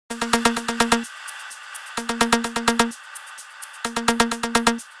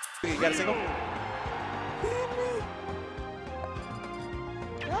got a single?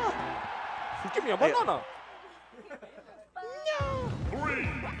 Give me a banana.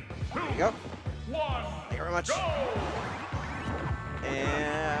 There you go. Thank you very much.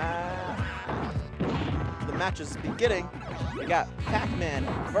 And the match is beginning. We got Pac-Man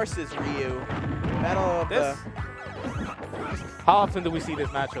versus Ryu. Battle of the... How often do we see this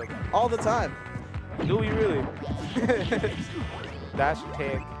matchup? All the time. Do we really? Dash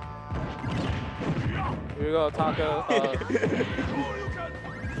kick. Here we go, Taka.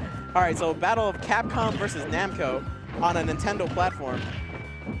 All right, so Battle of Capcom versus Namco on a Nintendo platform.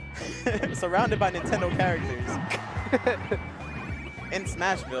 Surrounded by Nintendo characters. In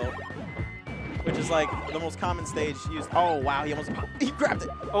Smashville. Which is like the most common stage used. Oh, wow, he grabbed it.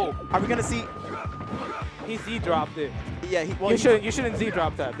 Oh, are we gonna see? He Z-dropped it. Yeah, you shouldn't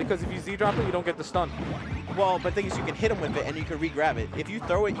Z-drop that, because if you Z-drop it, you don't get the stun. Well, but the thing is you can hit him with it and you can re-grab it. If you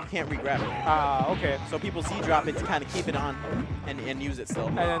throw it, you can't re-grab it. Okay. So people Z-drop it to kind of keep it on and use it still.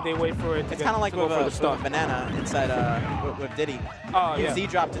 And then they wait for it to It's kind of like with a banana inside with Diddy. Oh, you yeah.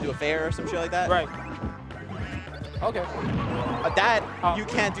 Z-drop to do a fair or some shit like that. Right. Okay. That, you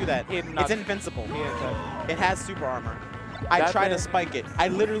can't do that. It's invincible. Yeah, it has super armor. I tried to spike it. I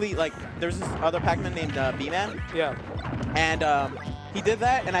literally, like, there's this other Pac-Man named B-Man. Yeah. And he did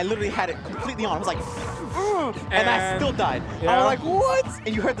that, and I literally had it completely on. I was like, and I still died. Yeah. I was like, what?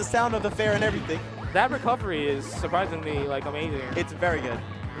 And you heard the sound of the fair and everything. That recovery is surprisingly, like, amazing. It's very good.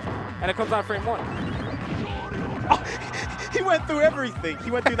 And it comes out frame 1. He went through everything.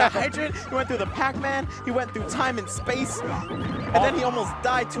 He went through the hydrant, he went through the Pac-Man, he went through time and space, and then he almost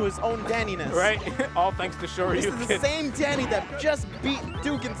died to his own Danniness. Right? All thanks to Shoryu. This is the same Danny that just beat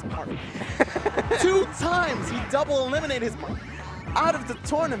Dugan's mark. 2 times he double eliminated his mark out of the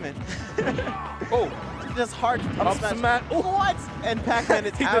tournament. Oh. Just hard up smash. What? And Pac-Man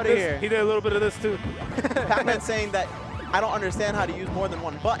is out of here. He did a little bit of this too. Pac-Man saying that I don't understand how to use more than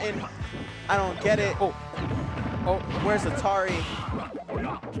one button. I don't get it. Oh, where's Atari?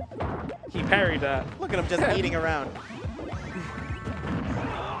 He parried that. Look at him just eating around.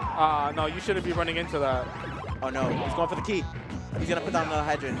 No, you shouldn't be running into that. Oh no, he's going for the key. He's gonna put down the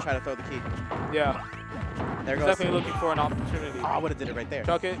hydrant and try to throw the key. Yeah. There He's goes. definitely looking for an opportunity. I would have did it right there.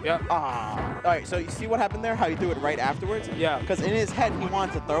 Chuck it, yeah. All right, so you see what happened there? How he threw it right afterwards? Yeah. Because in his head, he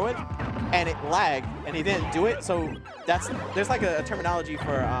wanted to throw it, and it lagged, and he didn't do it. So there's like a terminology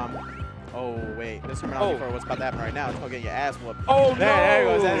for oh wait, there's terminology for what's about to happen right now. It's called getting your ass whooped. Oh there no! There it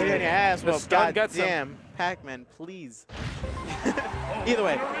goes. That's getting your ass whooped. God damn, Pac-Man, please. Either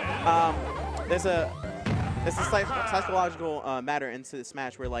way, there's a psychological matter into this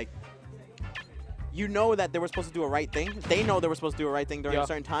match where, like, you know that they were supposed to do a right thing. They know they were supposed to do a right thing during a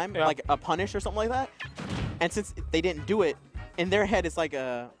certain time, like a punish or something like that. And since they didn't do it, in their head it's like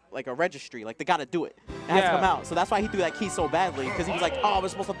a registry, like they gotta do it. It has to come out. So that's why he threw that key so badly, because he was like, oh, we're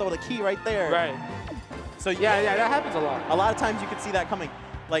supposed to throw the key right there. Right. So yeah, that happens a lot. A lot of times you can see that coming.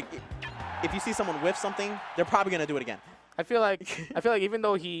 Like, if you see someone whiff something, they're probably gonna do it again. I feel like even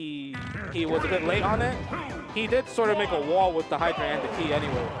though he was a bit late on it, he did sort of make a wall with the hydrant and the key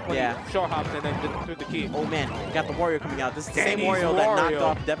anyway. When he short hopped and then threw the key. Oh man, you got the Wario coming out. This is the same Wario that knocked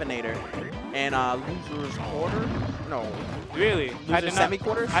off Devonator. And Loser's Quarter? No. Really? Loser's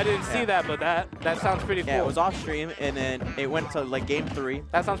Semi-Quarters? I didn't see that, but that sounds pretty cool. Yeah, it was off stream, and then it went to like game 3.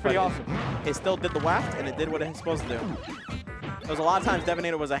 That sounds pretty awesome. It still did the waft, and it did what it was supposed to do. There was a lot of times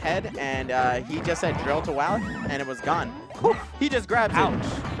Devonator was ahead, and he just said drill to waft, and it was gone. He just grabbed it.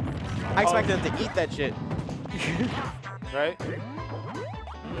 I expected him to eat that shit. Right?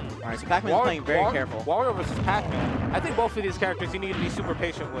 All right, so Pac-Man's playing very careful. Wario versus Pac-Man. I think both of these characters you need to be super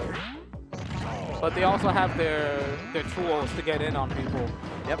patient with. But they also have their tools to get in on people.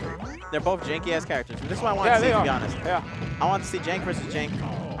 Yep. They're both janky-ass characters. This is what I want to see, to be honest. Yeah. I want to see Jank versus Jank,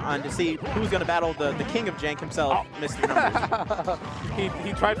 and to see who's going to battle the king of Jank himself, Mr. Numbers.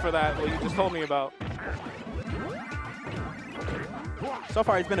 he tried for that, what you just told me about. So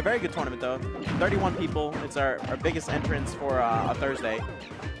far, it's been a very good tournament, though. 31 people. It's our biggest entrance for a Thursday.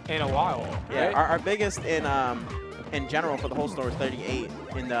 In a while. Yeah, right? our biggest in general for the whole store is 38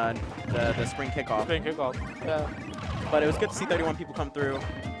 in the spring kickoff. Spring kickoff, yeah. But it was good to see 31 people come through.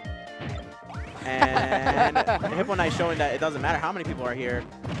 And Hippoknight showing that it doesn't matter how many people are here.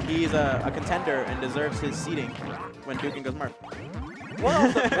 He's a contender and deserves his seating when Dugan goes Murph.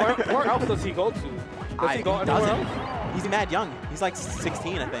 Where else does he go to? Does he go anywhere else? He's mad young. He's like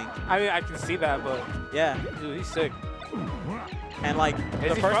 16, I think. I mean, I can see that, but yeah, dude, he's sick. And like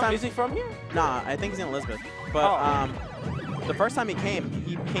is he from here? Nah, I think he's in Elizabeth. But the first time he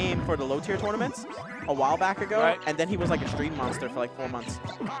came for the low tier tournaments a while back ago, and then he was like a stream monster for like 4 months.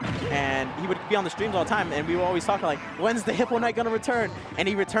 And he would be on the streams all the time, and we were always talking like, when's the Hippoknight gonna return? And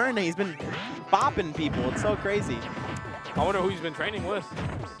he returned, and he's been bopping people. It's so crazy. I wonder who he's been training with.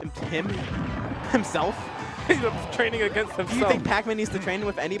 Himself. He's been training against himself. Do you think Pac-Man needs to train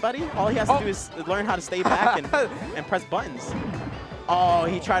with anybody? All he has to do is learn how to stay back and press buttons. Oh,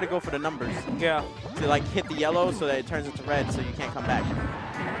 he tried to go for the numbers. Yeah. To like hit the yellow so that it turns into red so you can't come back.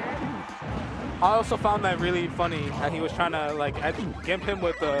 I also found that really funny that he was trying to like gimp him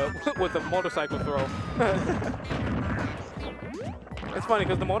with the motorcycle throw. It's funny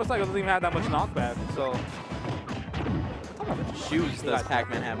because the motorcycle doesn't even have that much knockback. So, what type of shoes does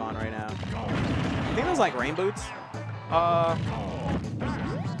Pac-Man have on right now? I think those like rain boots.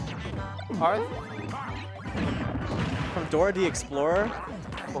 From Dora the Explorer.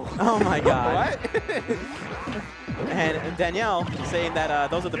 Oh my God. What? And Danielle saying that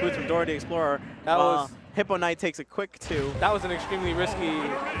those are the boots from Dora the Explorer. That was Hippoknight takes a quick 2. That was an extremely risky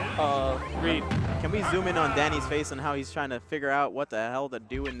read. Can we zoom in on Danny's face and how he's trying to figure out what the hell to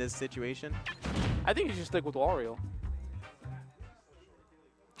do in this situation? I think you should stick with Wario.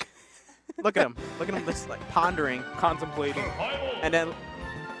 Look at him. Look at him just like pondering. Contemplating. And then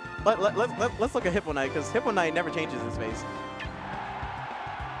let's look at Hippoknight, because Hippoknight never changes his face.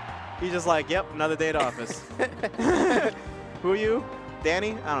 He's just like, yep, another day at office. Who are you?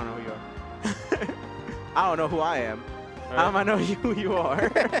 Danny? I don't know who you are. I don't know who I am. Right. How am I know who you are?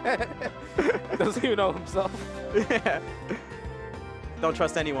 Doesn't even know himself. Yeah. Don't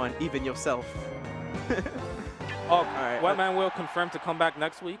trust anyone, even yourself. Oh, all right. Wetman Will confirmed to come back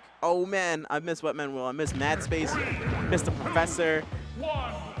next week. Oh man, I miss Wetman Will. I miss Mad Space, miss the Professor.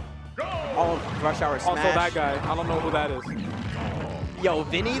 All of Rush Hour Smash. Also that guy. I don't know who that is. Yo,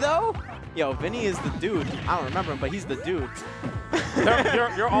 Vinny though? Yo, Vinny is the dude. I don't remember him, but he's the dude.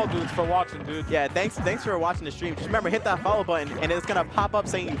 you're all dudes for watching, dude. Yeah, thanks for watching the stream. Just remember, hit that follow button, and it's gonna pop up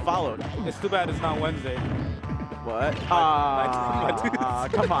saying you followed. It's too bad it's not Wednesday. What?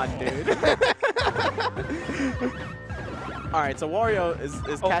 Come on, dude. All right, so Wario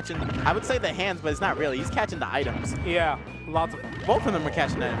is catching, I would say the hands, but it's not really. He's catching the items. Yeah, lots of. Both of them are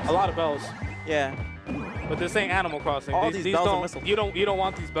catching items. A lot of bells. Yeah. But this ain't Animal Crossing. All these bells and whistles. You don't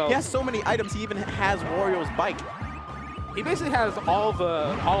want these bells. He has so many items. He even has Wario's bike. He basically has all of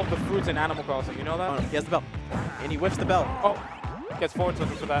the fruits in Animal Crossing. You know that? Oh, no, he has the bell, and he whiffs the bell. Oh, gets forward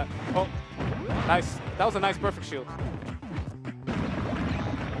tilted for that. Oh, nice. That was a nice perfect shield.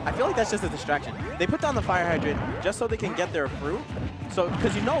 I feel like that's just a distraction. They put down the fire hydrant just so they can get their fruit. So,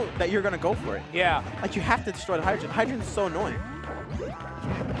 because you know that you're gonna go for it. Yeah. Like you have to destroy the hydrant. The hydrant is so annoying.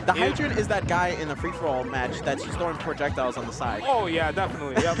 The hydrant is that guy in the free-for-all match that's just throwing projectiles on the side. Oh yeah,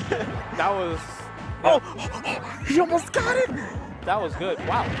 definitely. Yep. That was. Yep. Oh, he almost got it. That was good.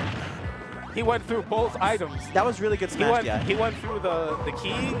 Wow. He went through both items. That was really good smash. He went through the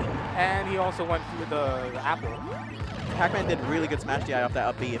key, and he also went through the apple. Pac-Man did really good smash DI off that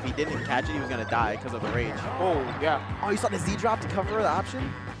up B. If he didn't catch it, he was gonna die because of the rage. Oh yeah. Oh, you saw the Z drop to cover the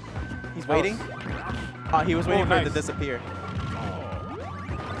option? He's waiting. He was waiting for it to disappear.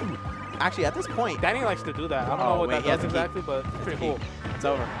 Actually, at this point, Danny likes to do that. I don't know what that does exactly, but it's pretty cool. It's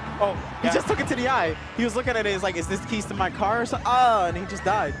over. Oh, he just took it to the eye. He was looking at it. He's like, "Is this keys to my car?" Or something? Oh, and he just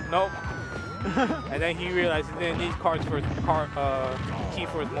died. Nope. And then he realized he didn't need cards for his key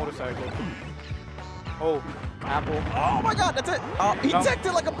for his motorcycle. Oh, apple. Oh my God, that's it. He teched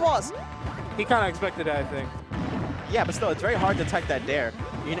it like a boss. He kind of expected that, I think. Yeah, but still, it's very hard to tech that dare.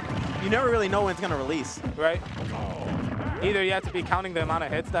 You never really know when it's gonna release. Right. Either you have to be counting the amount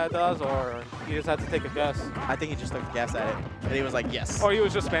of hits that it does, or you just have to take a guess. I think he just took a guess at it, and he was like, yes. Or he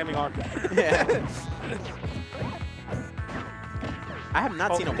was just spamming hard. Yeah. I have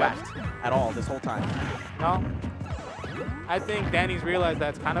not seen a whacked at all this whole time. No. I think Danny's realized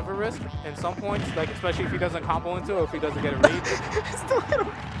that's kind of a risk in some points, like especially if he doesn't combo into it or if he doesn't get a read.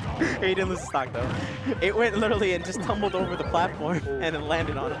 He didn't lose the stock though. It went literally and just tumbled over the platform and then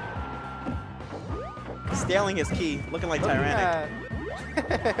landed on it. Scaling his key, looking like Tyrannic.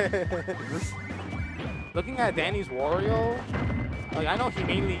 Looking at Danny's Wario, like I know he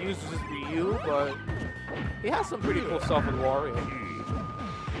mainly uses Ryu, but he has some pretty cool stuff with Wario.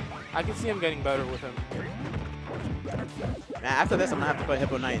 I can see him getting better with him. Man, after this, I'm gonna have to put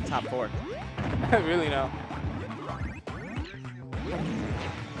Hippoknight in top 4. Really now.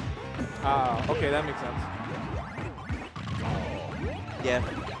 Okay, that makes sense. Yeah,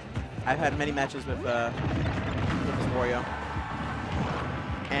 I've had many matches with this Wario.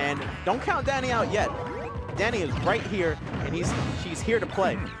 And don't count Danny out yet. Danny is right here, and she's here to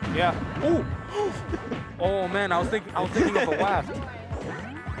play. Yeah. Ooh. Oh man, I was thinking of a waft.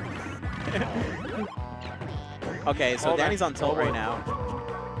 Okay, so Oh, Danny's man. on tilt Oh, boy. right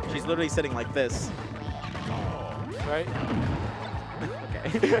now. She's literally sitting like this. Right?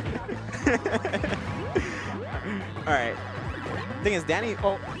 Okay. All right. Thing is, Danny.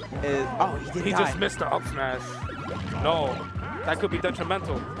 He He just missed the up smash. No, that could be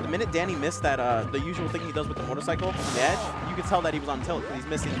detrimental. The minute Danny missed that, the usual thing he does with the motorcycle on the edge, you could tell that he was on tilt because he's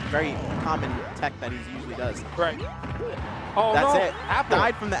missing very common tech that he usually does. Right. Oh, That's no. it. Apple.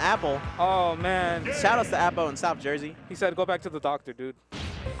 Died from the apple. Oh, man. Shout outs to Apple in South Jersey. He said, go back to the doctor, dude.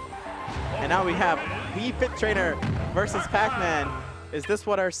 And now we have Wii Fit Trainer versus Pac-Man. Is this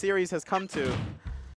what our series has come to?